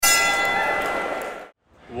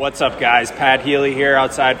What's up, guys? Pat Healy here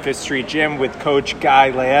outside Fifth Street Gym with Coach Guy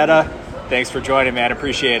Laeta. Thanks for joining, man.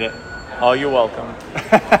 Appreciate it. Oh, you're welcome.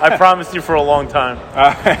 I promised you for a long time.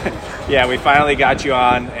 Yeah, we finally got you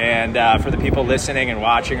on. And for the people listening and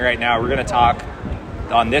watching right now, we're going to talk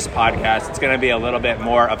on this podcast. It's going to be a little bit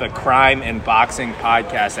more of a crime and boxing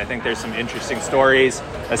podcast. I think there's some interesting stories,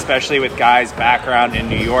 especially with Guy's background in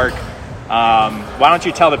New York. Why don't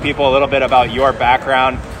you tell the people a little bit about your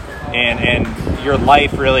background and your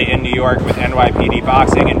life really in New York with NYPD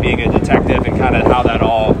boxing and being a detective and kind of how that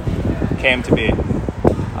all came to be.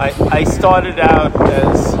 I started out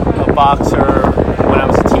as a boxer when I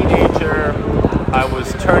was a teenager. I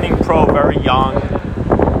was turning pro very young,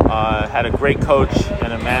 had a great coach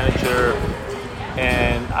and a manager,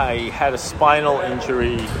 and I had a spinal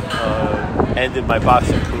injury, ended my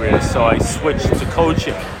boxing career, so I switched to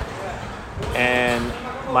coaching. And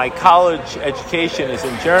my college education is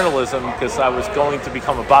in journalism because I was going to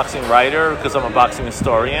become a boxing writer because I'm a boxing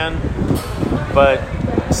historian. But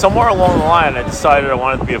somewhere along the line, I decided I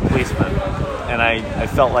wanted to be a policeman. And I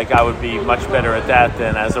felt like I would be much better at that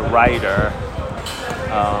than as a writer.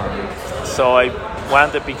 So I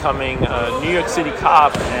wound up becoming a New York City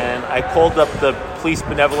cop, and I called up the Police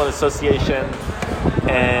Benevolent Association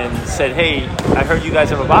and said, hey, I heard you guys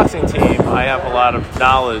have a boxing team. I have a lot of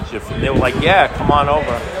knowledge. And they were like, yeah, come on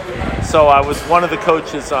over. So I was one of the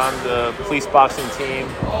coaches on the police boxing team.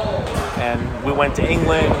 And we went to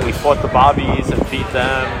England. We fought the Bobbies and beat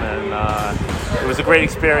them. And it was a great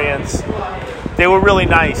experience. They were really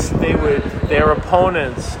nice. Their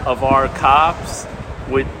opponents of our cops,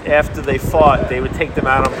 after they fought, they would take them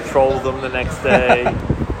out on patrol with them the next day.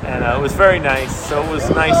 And it was very nice. So it was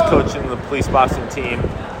nice coaching the police boxing team.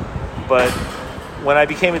 But when I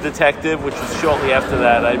became a detective, which was shortly after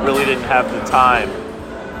that, I really didn't have the time.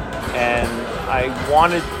 And I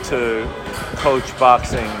wanted to coach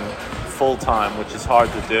boxing full-time, which is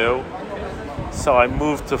hard to do. So I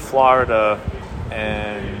moved to Florida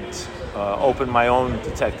and opened my own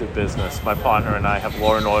detective business. My partner and I have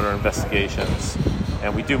Law and Order Investigations,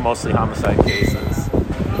 and we do mostly homicide cases.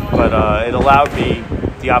 But it allowed me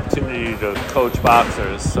the opportunity to coach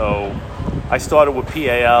boxers. So I started with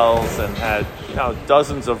PALs and had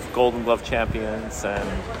dozens of Golden Glove champions, and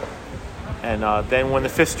then when the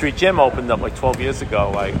Fifth Street Gym opened up like 12 years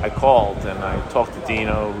ago, I called and I talked to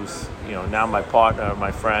Dino, who's now my partner,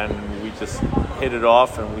 my friend. And we just hit it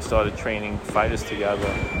off and we started training fighters together.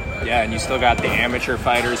 Yeah, and you still got the amateur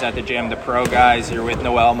fighters at the gym, the pro guys. You're with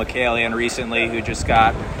Noel McCallion recently, who just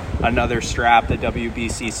got another strap, the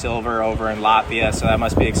WBC silver over in Latvia. So that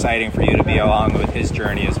must be exciting for you to be along with his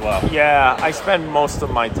journey as well. Yeah, I spend most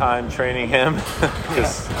of my time training him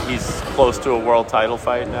because he's close to a world title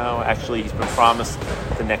fight now. Actually, he's been promised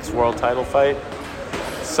the next world title fight.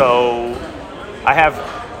 So I have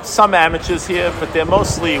some amateurs here, but they're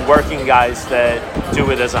mostly working guys that do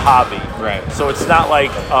it as a hobby. Right. So it's not like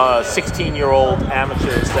 16-year-old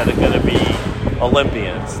amateurs that are going to be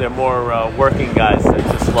Olympians. They're more working guys that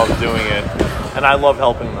just love doing it, and I love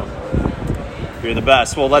helping them. You're the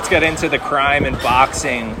best. Well, let's get into the crime and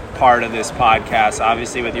boxing part of this podcast.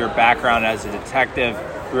 Obviously, with your background as a detective,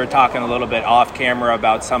 we were talking a little bit off camera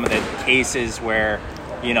about some of the cases where,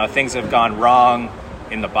 things have gone wrong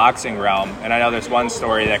in the boxing realm. And I know there's one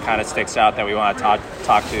story that kind of sticks out that we want to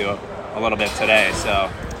talk to a little bit today.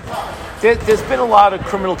 So there's been a lot of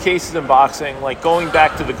criminal cases in boxing, like going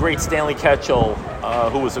back to the great Stanley Ketchel,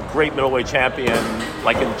 who was a great middleweight champion,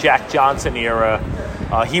 like in Jack Johnson era.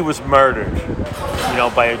 He was murdered,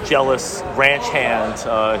 by a jealous ranch hand.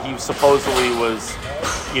 He supposedly was,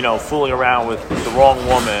 fooling around with the wrong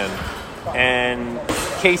woman. And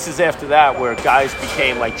cases after that where guys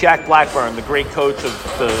became like Jack Blackburn, the great coach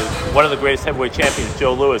of one of the greatest heavyweight champions,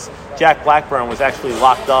 Joe Louis. Jack Blackburn was actually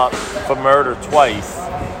locked up for murder twice.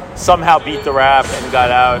 Somehow beat the rap and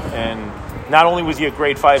got out. And not only was he a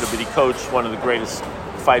great fighter, but he coached one of the greatest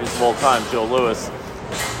fighters of all time, Joe Louis.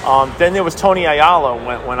 Then there was Tony Ayala,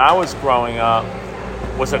 when I was growing up,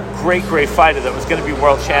 was a great fighter that was going to be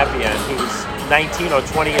world champion. He was 19 or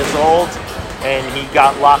 20 years old, and he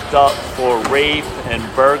got locked up for rape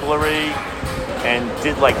and burglary and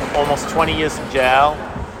did like almost 20 years in jail.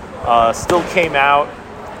 Still came out,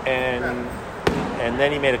 and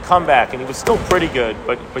then he made a comeback, and he was still pretty good,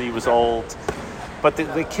 but he was old. But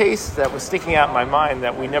the case that was sticking out in my mind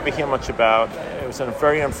that we never hear much about, it was a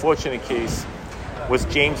very unfortunate case, was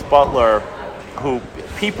James Butler, who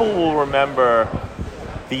people will remember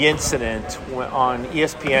the incident on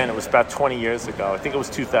ESPN. It was about 20 years ago. I think it was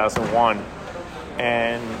 2001.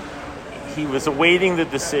 And he was awaiting the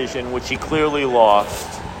decision, which he clearly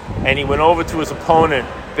lost. And he went over to his opponent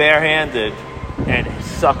barehanded and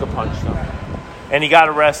sucker punched him. And he got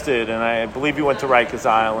arrested, and I believe he went to Rikers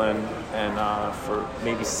Island and for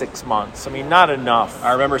maybe 6 months. I mean, not enough.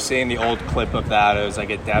 I remember seeing the old clip of that. It was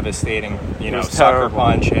like a devastating, sucker terrible.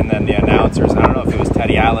 punch, and then the announcers. I don't know if it was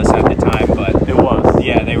Teddy Atlas at the time, but It was.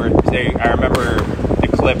 yeah, I remember the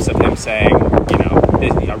clips of him saying,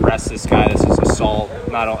 arrest this guy. This is assault.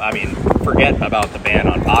 Forget about the ban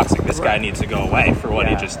on boxing. This guy needs to go away for what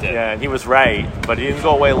he just did. Yeah, and he was right, but he didn't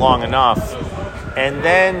go away long enough. And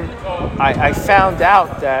then I found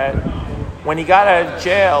out that when he got out of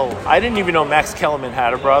jail, I didn't even know Max Kellerman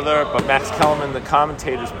had a brother, but Max Kellerman, the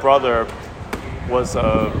commentator's brother, was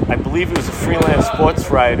I believe he was a freelance sports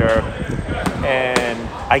writer, and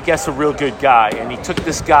I guess a real good guy. And he took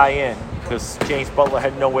this guy in because James Butler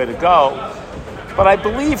had nowhere to go. But I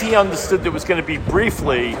believe he understood it was going to be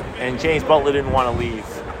briefly, and James Butler didn't want to leave.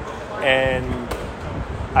 And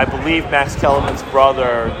I believe Max Kellerman's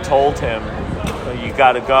brother told him, you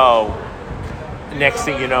got to go. Next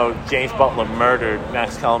thing you know, James Butler murdered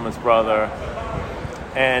Max Kellerman's brother.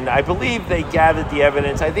 And I believe they gathered the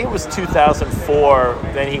evidence. I think it was 2004.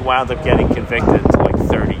 Then he wound up getting convicted to like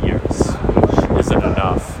 30 years, which isn't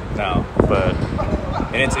enough. No.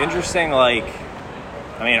 And it's interesting,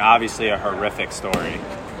 obviously a horrific story.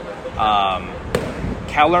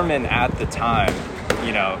 Kellerman at the time,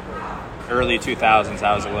 early 2000s,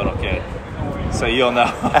 I was a little kid. So you'll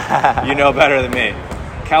know, you know better than me.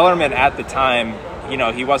 Kellerman at the time,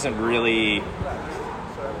 he wasn't really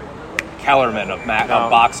Kellerman of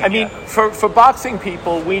boxing. I mean, for boxing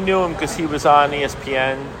people, we knew him because he was on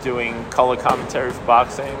ESPN doing color commentary for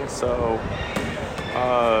boxing. So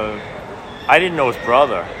I didn't know his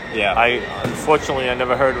brother. Yeah. Unfortunately, I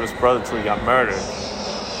never heard of his brother until he got murdered.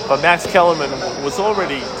 But Max Kellerman was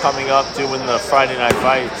already coming up doing the Friday Night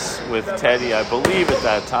Fights with Teddy, I believe, at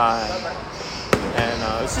that time.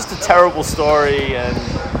 And it's just a terrible story and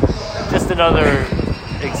just another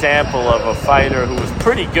example of a fighter who was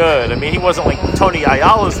pretty good. I mean, he wasn't like Tony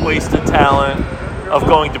Ayala's wasted talent of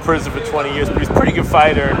going to prison for 20 years, but he's a pretty good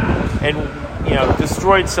fighter and,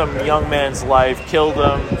 destroyed some young man's life, killed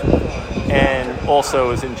him, and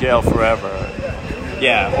also is in jail forever.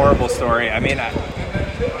 Yeah, horrible story. I mean,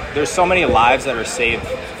 there's so many lives that are saved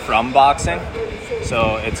from boxing,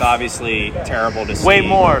 so it's obviously terrible to see. Way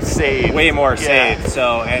more saved.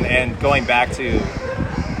 So, and going back to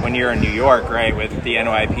when you're in New York, right, with the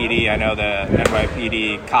NYPD, I know the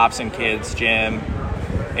NYPD Cops and Kids gym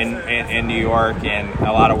in New York, and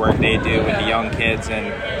a lot of work they do with the young kids,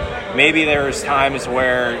 and maybe there's times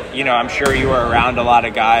where, I'm sure you were around a lot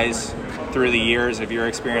of guys through the years of your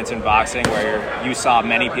experience in boxing where you saw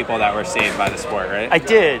many people that were saved by the sport, right? I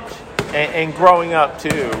did, and growing up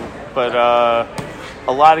too, but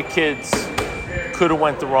a lot of kids could have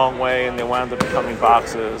went the wrong way and they wound up becoming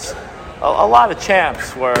boxers. A lot of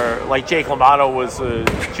champs were, like Jake LaMotta was a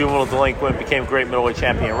juvenile delinquent, became great middleweight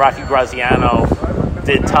champion. Rocky Graziano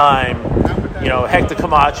did time. Hector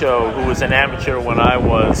Camacho, who was an amateur when I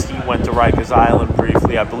was, he went to Rikers Island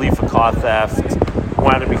briefly, I believe for car theft,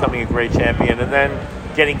 wound up becoming a great champion, and then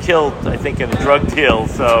getting killed, I think, in a drug deal.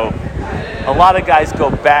 So a lot of guys go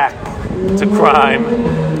back to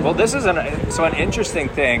crime. Well, this is an interesting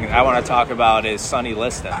thing I want to talk about is Sonny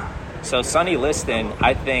Liston. So Sonny Liston,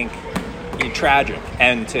 I think, tragic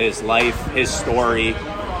end to his life, his story.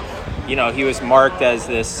 He was marked as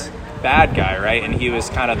this bad guy, right? And he was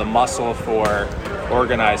kind of the muscle for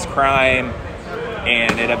organized crime,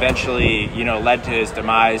 and it eventually, led to his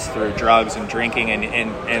demise through drugs and drinking,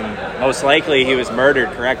 and most likely he was murdered,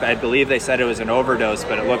 correct? I believe they said it was an overdose,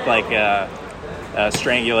 but it looked like a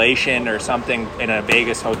strangulation or something in a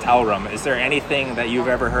Vegas hotel room. Is there anything that you've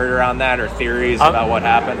ever heard around that or theories about what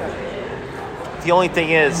happened? The only thing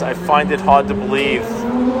is, I find it hard to believe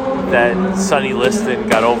that Sonny Liston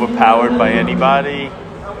got overpowered by anybody.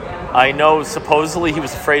 I know supposedly he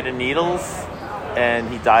was afraid of needles and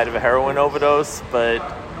he died of a heroin overdose, but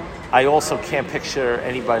I also can't picture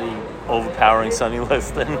anybody overpowering Sonny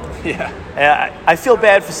Liston. Yeah. And I feel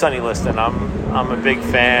bad for Sonny Liston. I'm a big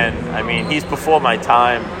fan. I mean, he's before my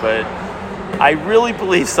time, but I really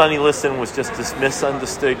believe Sonny Liston was just this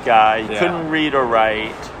misunderstood guy. He couldn't read or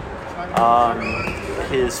write.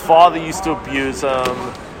 His father used to abuse him.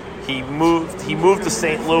 He moved to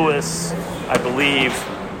St. Louis, I believe,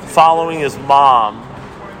 following his mom,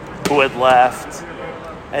 who had left,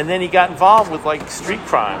 and then he got involved with like street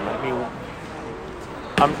crime. I mean,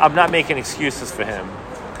 I'm not making excuses for him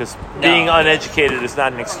because being uneducated is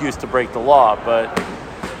not an excuse to break the law. But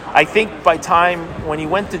I think by time when he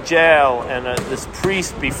went to jail and this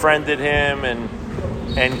priest befriended him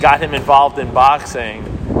and got him involved in boxing,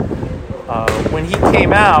 when he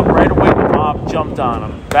came out, right away the mob mob jumped on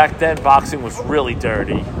him. Back then, boxing was really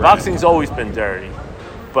dirty. Right. Boxing's always been dirty,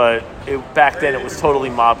 but back then it was totally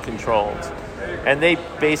mob controlled. And they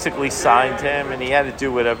basically signed him, and he had to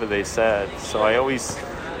do whatever they said. So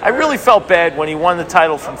I really felt bad when he won the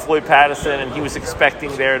title from Floyd Patterson, and he was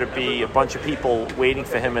expecting there to be a bunch of people waiting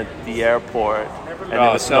for him at the airport, and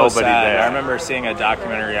there was so nobody sad. there. I remember seeing a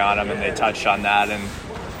documentary on him, and they touched on that, and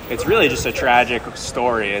it's really just a tragic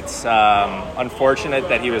story. It's unfortunate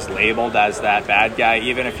that he was labeled as that bad guy,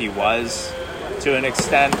 even if he was to an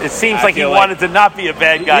extent. It seems like he wanted to not be a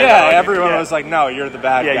bad guy. Yeah, everyone was like, no, you're the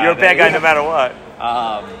bad guy. Yeah, you're a bad guy no matter what.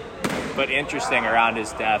 But interesting around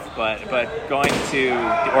his death. But going to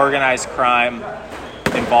the organized crime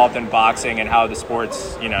involved in boxing and how the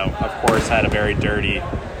sports, of course, had a very dirty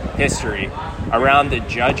history around the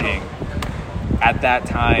judging at that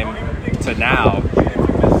time to now.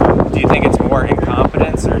 Do you think it's more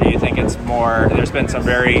incompetence, or do you think it's more? There's been some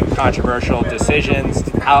very controversial decisions.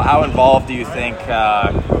 How involved do you think,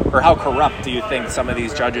 or how corrupt do you think some of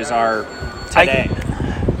these judges are today?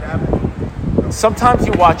 Sometimes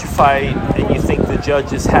you watch a fight and you think the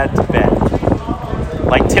judges had to bet.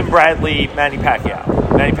 Like Tim Bradley, Manny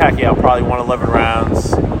Pacquiao. Manny Pacquiao probably won 11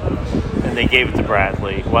 rounds, and they gave it to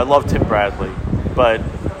Bradley. Well, I love Tim Bradley, but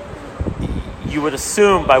you would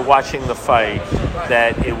assume by watching the fight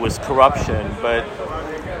that it was corruption. But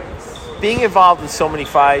being involved in so many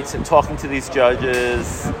fights and talking to these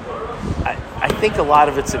judges, I think a lot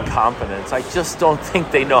of it's incompetence. I just don't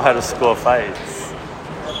think they know how to score fights.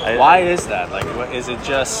 Why is that? Like, what is it?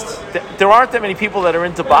 Just there aren't that many people that are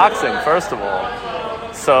into boxing, first of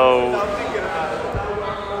all. So,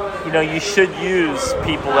 you should use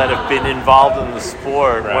people that have been involved in the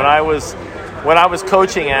sport. Right. When I was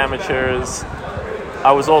coaching amateurs,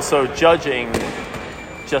 I was also judging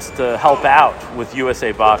just to help out with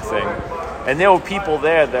USA Boxing. And there were people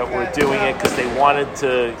there that were doing it because they wanted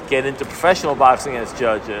to get into professional boxing as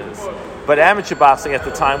judges. But amateur boxing at the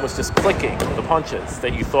time was just clicking the punches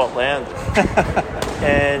that you thought landed.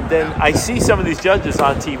 And then I see some of these judges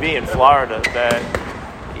on TV in Florida that,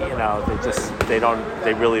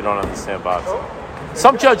 they really don't understand boxing.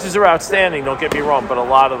 Some judges are outstanding, don't get me wrong, but a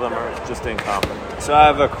lot of them are just incompetent. So I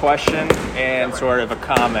have a question and sort of a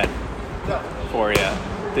comment for you.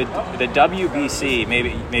 The WBC,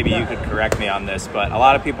 maybe you could correct me on this, but a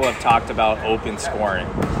lot of people have talked about open scoring,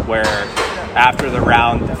 where after the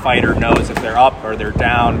round, the fighter knows if they're up or they're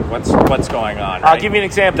down, what's going on. Right? I'll give you an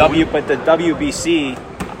example. But the WBC,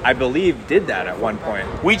 I believe, did that at one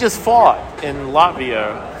point. We just fought in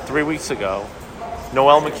Latvia 3 weeks ago.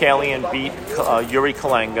 Noel Mikhailian beat Yuri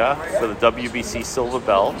Kalenga for the WBC silver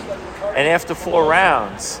belt. And after 4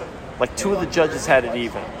 rounds, like 2 of the judges had it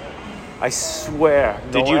even. I swear.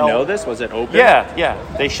 Did you know this? Was it open? Yeah.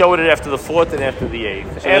 They showed it after the 4th and after the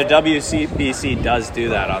 8th. So the WBC does do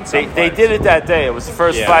that on some fights. They did it that day. It was the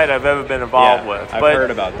first fight I've ever been involved with. I've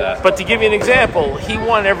heard about that. But to give you an example, he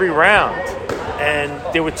won every round. And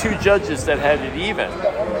there were 2 judges that had it even.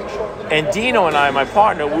 And Dino and I, my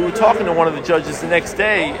partner, we were talking to one of the judges the next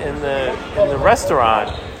day in the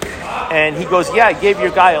restaurant. And he goes, I gave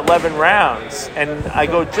your guy 11 rounds. And I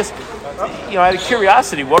go, just... out of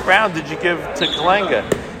curiosity, what round did you give to Kalenga?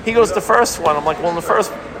 He goes, the first one. I'm like, well, in the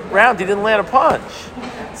first round, he didn't land a punch.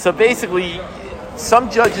 So basically,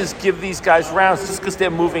 some judges give these guys rounds just because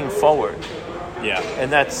they're moving forward. Yeah.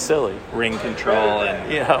 And that's silly. Ring control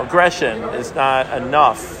and... aggression is not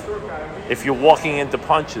enough if you're walking into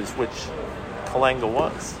punches, which Kalenga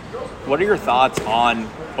was. What are your thoughts on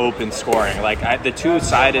open scoring? Like, the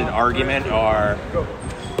two-sided argument are...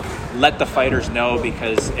 let the fighters know,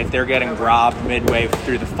 because if they're getting robbed midway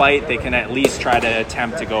through the fight, they can at least try to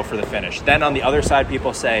attempt to go for the finish. Then on the other side,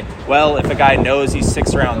 people say, well, if a guy knows he's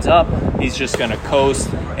 6 rounds up, he's just going to coast,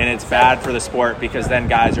 and it's bad for the sport because then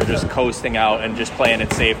guys are just coasting out and just playing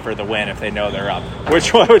it safe for the win if they know they're up.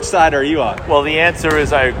 Which side are you on? Well, the answer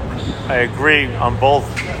is I agree on both.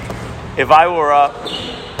 If I were up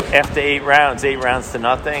after 8 rounds to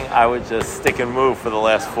nothing, I would just stick and move for the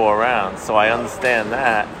last 4 rounds. So I understand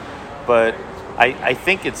that. But I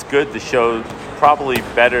think it's good to show, probably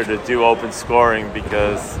better to do open scoring,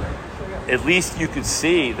 because at least you could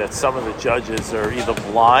see that some of the judges are either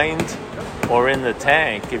blind or in the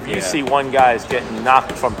tank. If you see one guy's getting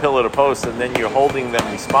knocked from pillar to post and then you're holding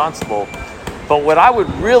them responsible. But what I would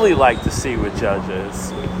really like to see with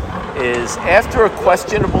judges is, after a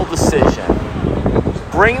questionable decision,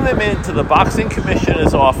 bring them into the boxing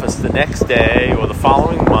commissioner's office the next day or the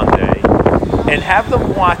following Monday and have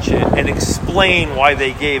them watch it and explain why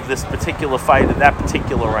they gave this particular fight in that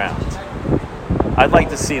particular round. I'd like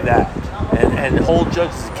to see that, and hold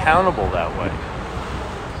judges accountable that way.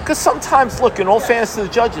 Because sometimes, look, in all fairness to the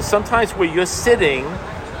judges, sometimes where you're sitting,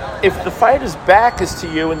 if the fighter's back is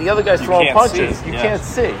to you and the other guy's throwing punches, you can't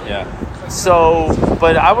see. Yeah. So,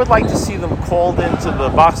 but I would like to see them called into the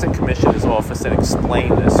boxing commissioner's office and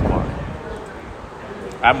explain this one.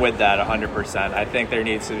 I'm with that 100%. I think there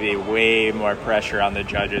needs to be way more pressure on the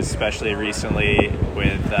judges, especially recently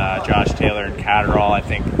with Josh Taylor and Catterall. I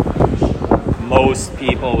think most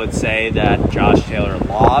people would say that Josh Taylor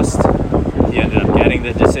lost. He ended up getting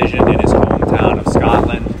the decision in his hometown of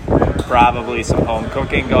Scotland. Probably some home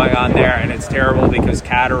cooking going on there, and it's terrible because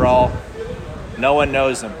Catterall, no one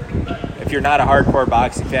knows him. If you're not a hardcore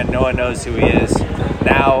boxing fan, no one knows who he is.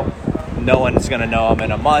 Now, no one's going to know him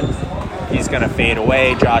in a month. He's going to fade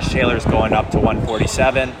away. Josh Taylor's going up to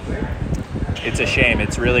 147. It's a shame.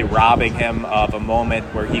 It's really robbing him of a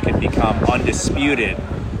moment where he could become undisputed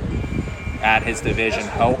at his division,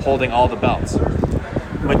 holding all the belts.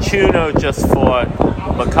 Machuno just fought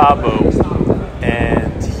Makabu,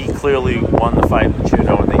 and he clearly won the fight,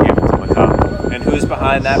 Machuno, and they gave it to Makabu. And who's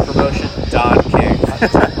behind that promotion? Don King.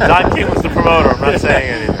 Don King was the promoter. I'm not saying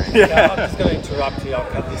anything. Yeah, I'm just going to interrupt you. I'll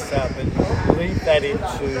cut this out, but leave that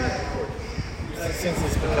into, since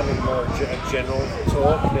it's becoming more general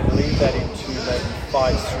talk, then leave that into maybe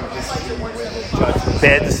fights through history where the judges...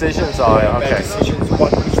 Bad decisions? Oh, yeah, okay. Bad decisions,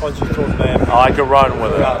 which ones you thought may have... Oh, I could run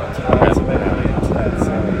with it. So maybe lead into that.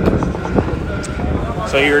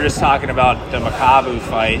 So you were just talking about the Makabu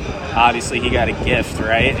fight. Obviously, he got a gift,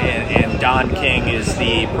 right? And Don King is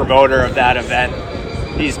the promoter of that event.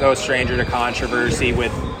 He's no stranger to controversy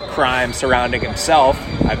with crime surrounding himself.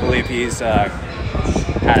 I believe he's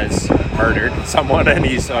has murdered someone and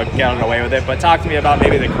he's gotten away with it. But talk to me about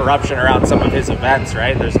maybe the corruption around some of his events,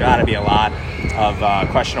 right? There's got to be a lot of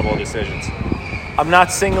questionable decisions. I'm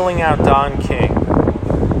not singling out Don King,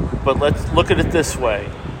 but let's look at it this way.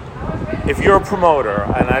 If you're a promoter,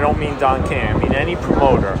 and I don't mean Don King, I mean any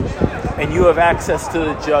promoter, and you have access to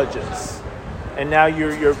the judges, and now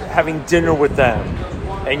you're having dinner with them,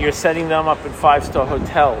 and you're setting them up in 5-star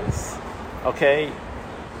hotels, okay?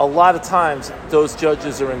 A lot of times, those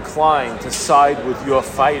judges are inclined to side with your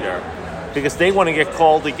fighter because they want to get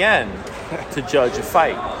called again to judge a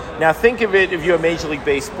fight. Now, think of it if you're Major League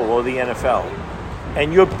Baseball or the NFL,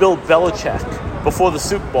 and you're Bill Belichick before the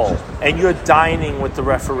Super Bowl, and you're dining with the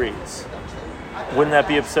referees. Wouldn't that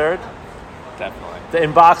be absurd? Definitely.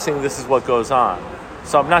 In boxing, this is what goes on.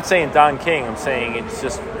 So I'm not saying Don King. I'm saying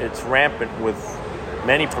it's rampant with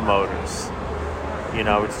many promoters. You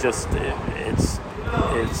know, it's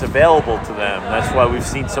available to them. That's why we've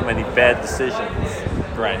seen so many bad decisions.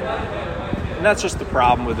 Right. And that's just the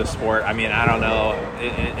problem with the sport. I mean, I don't know.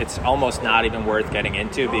 It's almost not even worth getting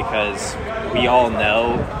into because we all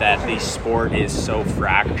know that the sport is so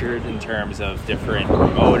fractured in terms of different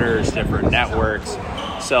promoters, different networks.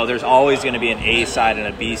 So there's always going to be an A side and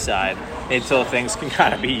a B side until things can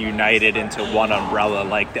kind of be united into one umbrella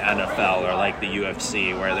like the NFL or like the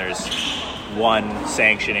UFC, where there's one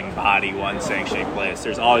sanctioning body, one sanctioning place.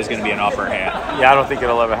 There's always going to be an upper hand. Yeah, I don't think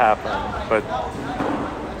it'll ever happen, but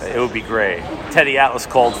it would be great. Teddy Atlas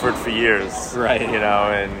called for it for years. Right. You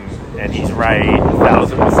know, and he's right,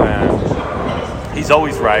 1,000%. He's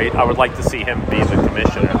always right. I would like to see him be the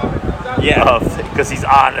commissioner. Yeah. Because he's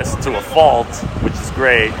honest to a fault, which is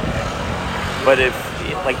great. But if,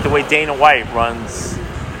 like the way Dana White runs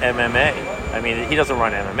MMA, I mean, he doesn't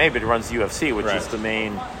run MMA, but he runs UFC, which is the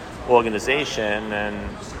main organization. And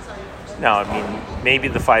no, I mean, maybe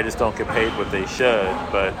the fighters don't get paid what they should,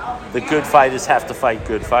 but the good fighters have to fight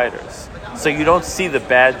good fighters. So you don't see the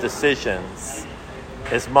bad decisions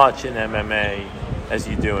as much in MMA as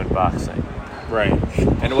you do in boxing. Right.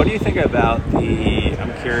 And what do you think about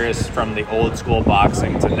I'm curious, from the old school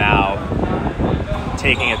boxing to now,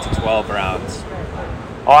 taking it to 12 rounds?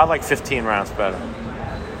 Oh, I like 15 rounds better.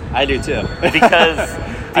 I do too. Because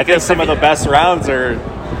I think some of the best rounds are...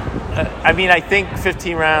 I mean, I think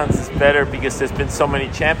 15 rounds is better because there's been so many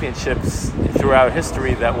championships throughout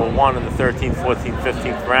history that were won in the 13th, 14th,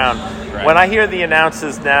 15th round. Right. When I hear the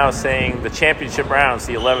announcers now saying the championship rounds,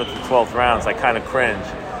 the 11th and 12th rounds, I kind of cringe.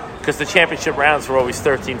 Because the championship rounds were always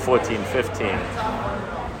 13, 14, 15.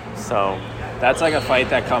 So that's like a fight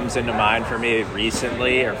that comes into mind for me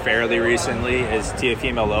recently, or fairly recently, is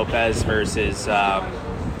Teofimo Lopez versus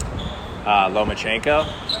Lomachenko.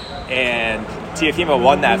 And Teofimo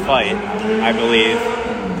won that fight, I believe.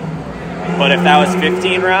 But if that was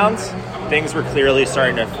 15 rounds, things were clearly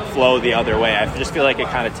starting to flow the other way. I just feel like it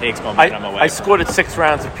kind of takes momentum away. I scored it 6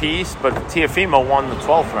 rounds apiece, but Teofimo won the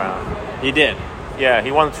 12th round. He did. Yeah,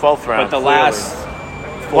 he won the 12th round. But the last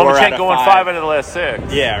 4 Lomachenko out of 5. won 5 out of the last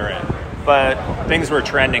 6. Yeah, right. but Things were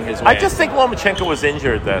trending his way. I just think Lomachenko was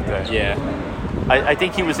injured that day. Yeah. I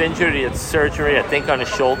think he was injured. He had surgery, I think, on his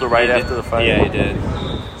shoulder after the fight. Yeah, he did.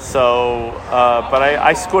 So, but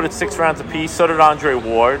I scored it 6 rounds apiece. So did Andre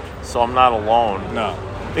Ward. So I'm not alone. No,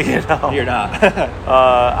 You know, you're not.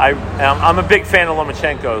 I'm a big fan of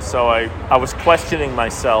Lomachenko. So I was questioning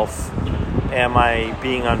myself, am I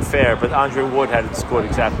being unfair? But Andre Ward had it scored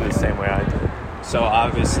exactly the same way I did. So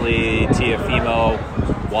obviously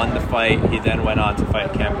Teofimo won the fight. He then went on to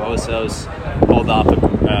fight Kambosos, pulled off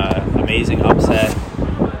an amazing upset,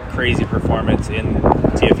 crazy performance in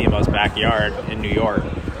Teofimo's backyard in New York.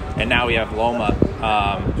 And now we have Loma.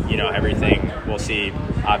 Everything we'll see.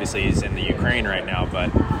 Obviously, he's in the Ukraine right now, but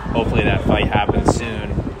hopefully that fight happens soon.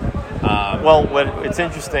 It's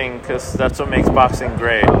interesting because that's what makes boxing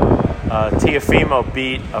great. Teofimo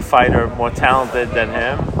beat a fighter more talented than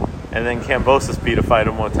him, and then Kambosos beat a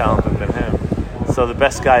fighter more talented than him. So the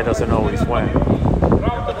best guy doesn't always win.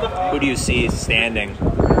 Who do you see standing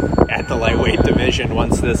at the lightweight division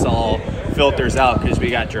once this all filters out? Because we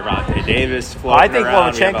got Gervonta Davis floating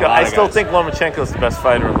around. I still think Lomachenko is the best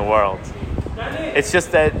fighter in the world. It's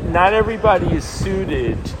just that not everybody is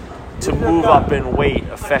suited to move up in weight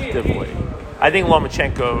effectively. I think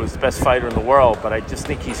Lomachenko is the best fighter in the world, but I just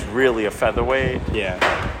think he's really a featherweight. Yeah.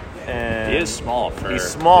 And he is small. He's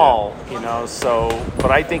small,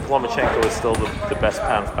 but I think Lomachenko is still the best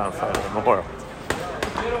pound-for-pound fighter in the world.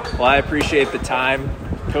 Well, I appreciate the time,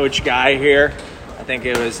 Coach Guy here. I think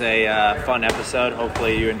it was a fun episode.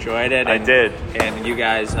 Hopefully you enjoyed it. I did. And you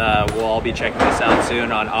guys will all be checking this out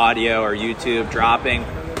soon on audio or YouTube dropping.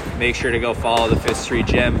 Make sure to go follow the Fifth Street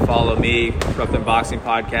Gym, follow me, Brooklyn Boxing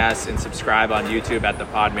Podcast, and subscribe on YouTube at The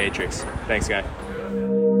Pod Matrix. Thanks, Guy.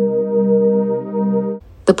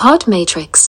 The Pod Matrix.